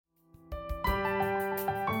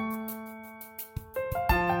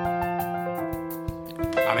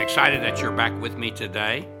I'm excited that you're back with me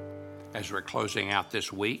today as we're closing out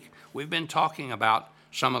this week. We've been talking about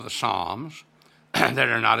some of the Psalms that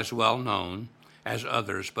are not as well known as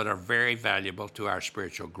others, but are very valuable to our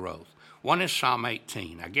spiritual growth. One is Psalm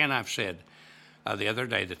 18. Again, I've said the other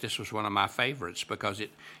day that this was one of my favorites because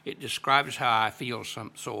it describes how I feel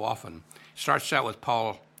so often. It starts out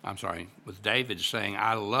with David saying,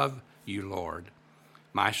 "I love you, Lord,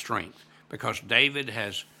 my strength," because David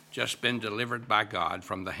has just been delivered by God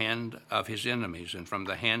from the hand of his enemies and from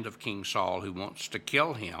the hand of King Saul, who wants to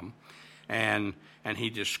kill him. And he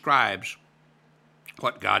describes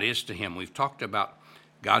what God is to him. We've talked about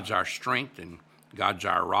God's our strength and God's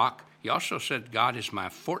our rock. He also said, God is my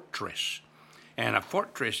fortress. And a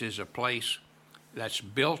fortress is a place that's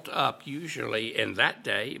built up, usually in that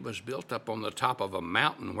day, it was built up on the top of a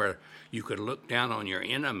mountain where you could look down on your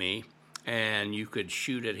enemy and you could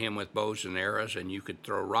shoot at him with bows and arrows, and you could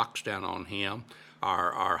throw rocks down on him,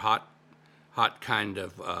 or hot kind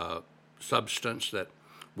of substance that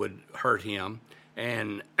would hurt him.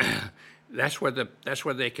 And that's where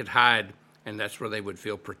they could hide, and that's where they would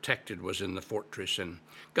feel protected, was in the fortress. And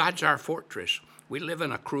God's our fortress. We live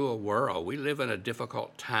in a cruel world. We live in a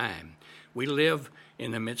difficult time. We live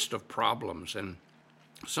in the midst of problems, and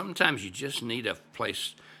sometimes you just need a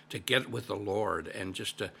place to get with the Lord and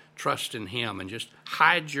just to trust in Him and just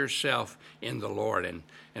hide yourself in the Lord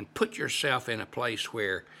and put yourself in a place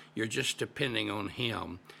where you're just depending on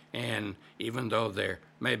Him. And even though there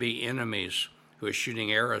may be enemies who are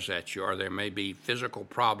shooting arrows at you, or there may be physical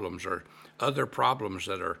problems or other problems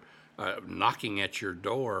that are knocking at your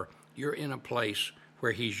door, you're in a place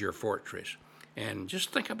where He's your fortress. And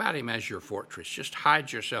just think about Him as your fortress. Just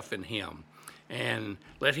hide yourself in Him and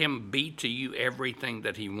let Him be to you everything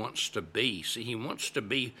that He wants to be. See, He wants to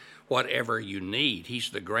be whatever you need. He's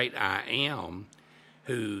the great I am,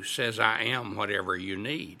 who says, I am whatever you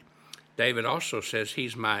need. David also says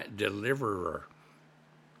He's my deliverer.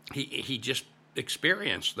 He just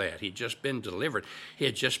experienced that. He'd just been delivered. He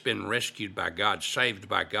had just been rescued by God, saved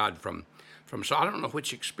by God from Saul. I don't know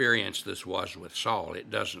which experience this was with Saul. It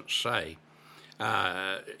doesn't say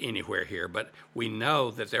anywhere here, but we know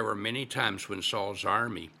that there were many times when Saul's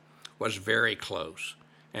army was very close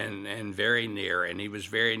and very near, and he was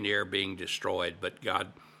very near being destroyed, but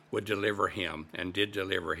God would deliver him and did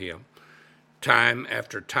deliver him time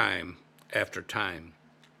after time after time.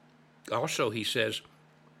 Also, he says,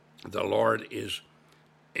 the Lord is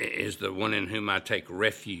the one in whom I take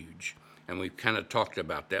refuge, and we've kind of talked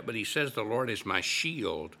about that, but he says the Lord is my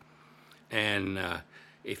shield. And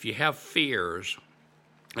if you have fears,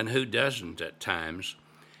 and who doesn't at times,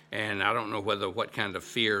 and I don't know what kind of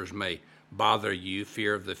fears may bother you,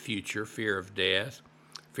 fear of the future, fear of death,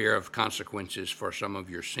 fear of consequences for some of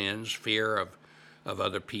your sins, fear of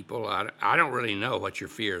other people. I don't really know what your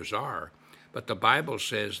fears are, but the Bible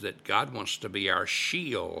says that God wants to be our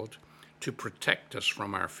shield to protect us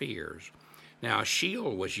from our fears. Now, a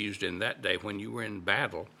shield was used in that day when you were in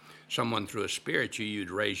battle. Someone threw a spear at you,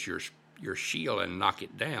 you'd raise your shield and knock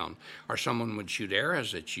it down. Or someone would shoot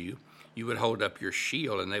arrows at you, you would hold up your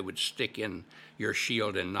shield and they would stick in your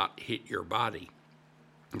shield and not hit your body.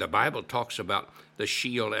 The Bible talks about the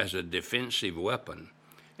shield as a defensive weapon,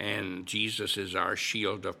 and Jesus is our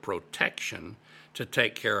shield of protection to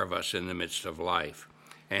take care of us in the midst of life.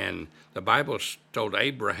 And the Bible told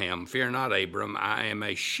Abraham, "Fear not, Abram, I am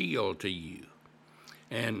a shield to you."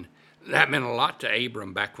 And that meant a lot to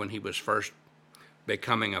Abram back when he was first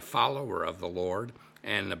becoming a follower of the Lord.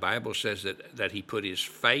 And the Bible says that he put his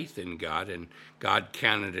faith in God, and God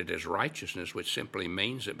counted it as righteousness, which simply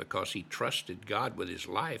means that because he trusted God with his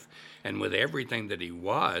life and with everything that he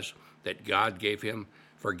was, that God gave him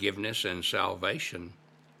forgiveness and salvation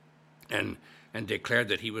and declared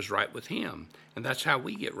that he was right with him. And that's how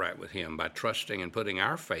we get right with him, by trusting and putting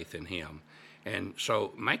our faith in him. And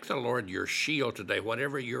so make the Lord your shield today.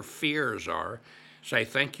 Whatever your fears are, say,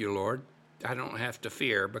 thank you, Lord. I don't have to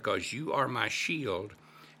fear because you are my shield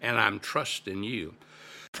and I'm trusting you.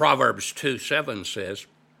 Proverbs 2:7 says,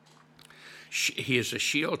 He is a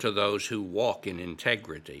shield to those who walk in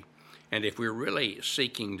integrity. And if we're really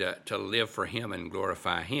seeking to live for him and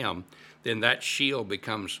glorify him, then that shield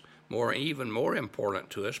becomes even more important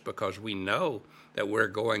to us because we know that we're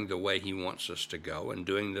going the way he wants us to go and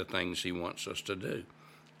doing the things he wants us to do.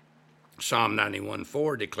 Psalm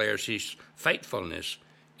 91:4 declares his faithfulness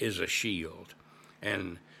is a shield.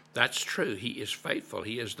 And that's true. He is faithful.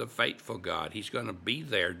 He is the faithful God. He's going to be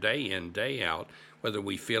there day in, day out, whether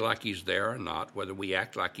we feel like he's there or not, whether we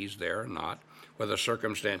act like he's there or not, whether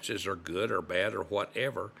circumstances are good or bad or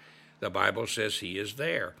whatever. the Bible says he is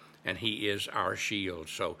there, and he is our shield.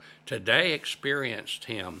 So today experience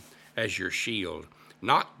him as your shield.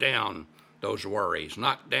 Knock down those worries,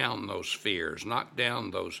 knock down those fears, knock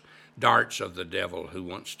down those darts of the devil who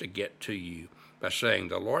wants to get to you by saying,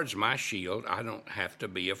 the Lord's my shield. I don't have to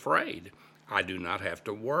be afraid. I do not have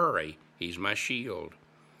to worry. He's my shield.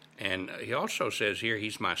 And he also says here,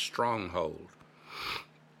 he's my stronghold.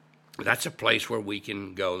 That's a place where we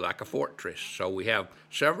can go like a fortress. So we have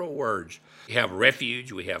several words. We have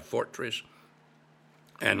refuge, we have fortress,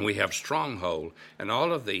 and we have stronghold. And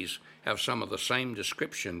all of these have some of the same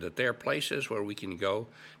description, that they're places where we can go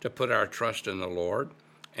to put our trust in the Lord.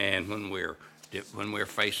 And when we're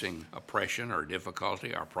facing oppression or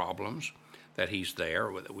difficulty or problems, that he's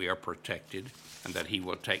there, that we are protected, and that he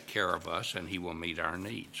will take care of us and he will meet our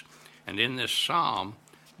needs. And in this psalm,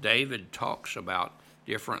 David talks about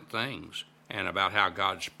different things and about how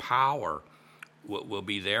God's power will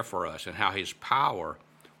be there for us and how his power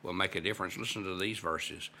will make a difference. Listen to these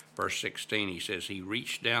verses. Verse 16, he says, he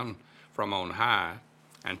reached down from on high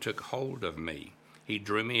and took hold of me. He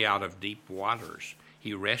drew me out of deep waters.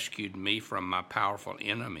 He rescued me from my powerful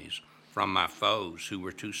enemies, from my foes who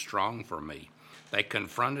were too strong for me. They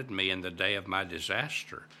confronted me in the day of my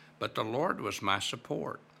disaster, but the Lord was my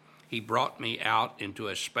support. He brought me out into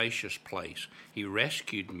a spacious place. He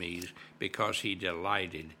rescued me because he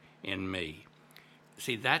delighted in me.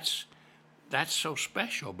 See, that's so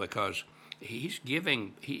special, because he's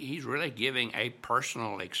really giving a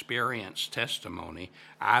personal experience testimony.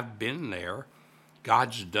 I've been there.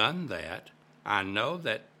 God's done that. I know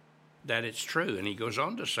that it's true. And he goes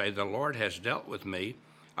on to say, the Lord has dealt with me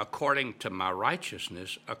according to my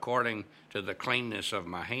righteousness, according to the cleanness of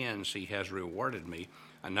my hands, he has rewarded me.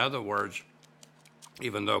 In other words,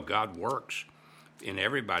 even though God works in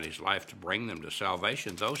everybody's life to bring them to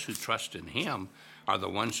salvation, those who trust in him are the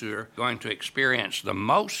ones who are going to experience the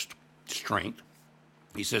most strength.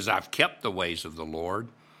 He says, I've kept the ways of the Lord,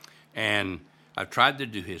 and I've tried to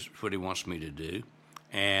do what he wants me to do.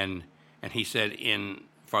 And he said,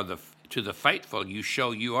 to the faithful you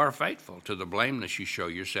show you are faithful. To the blameless you show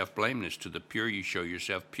yourself blameless. To the pure you show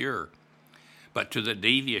yourself pure. But to the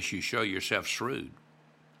devious you show yourself shrewd.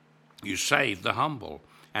 You save the humble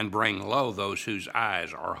and bring low those whose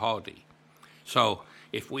eyes are haughty. So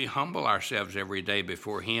if we humble ourselves every day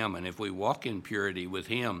before him, and if we walk in purity with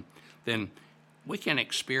him, then we can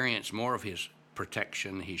experience more of his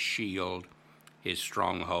protection, his shield, his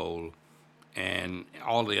stronghold, and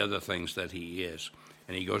all the other things that he is.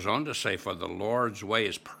 And he goes on to say, for the Lord's way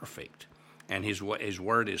is perfect, and his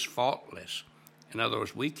word is faultless. In other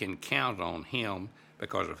words, we can count on him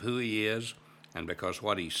because of who he is and because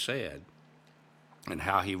what he said and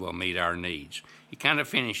how he will meet our needs. He kind of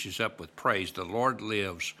finishes up with praise. The Lord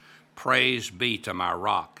lives. Praise be to my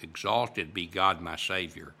rock. Exalted be God my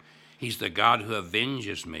Savior. He's the God who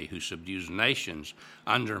avenges me, who subdues nations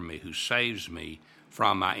under me, who saves me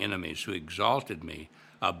from my enemies, who exalted me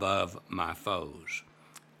above my foes.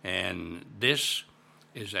 And this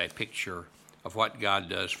is a picture of what God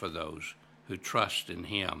does for those who trust in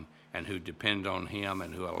him and who depend on him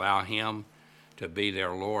and who allow him to be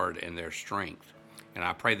their Lord and their strength. And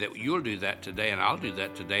I pray that you'll do that today, and I'll do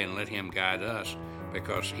that today, and let him guide us,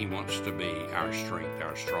 because he wants to be our strength,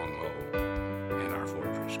 our stronghold, and our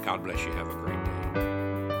fortress. God bless you. Have a great day.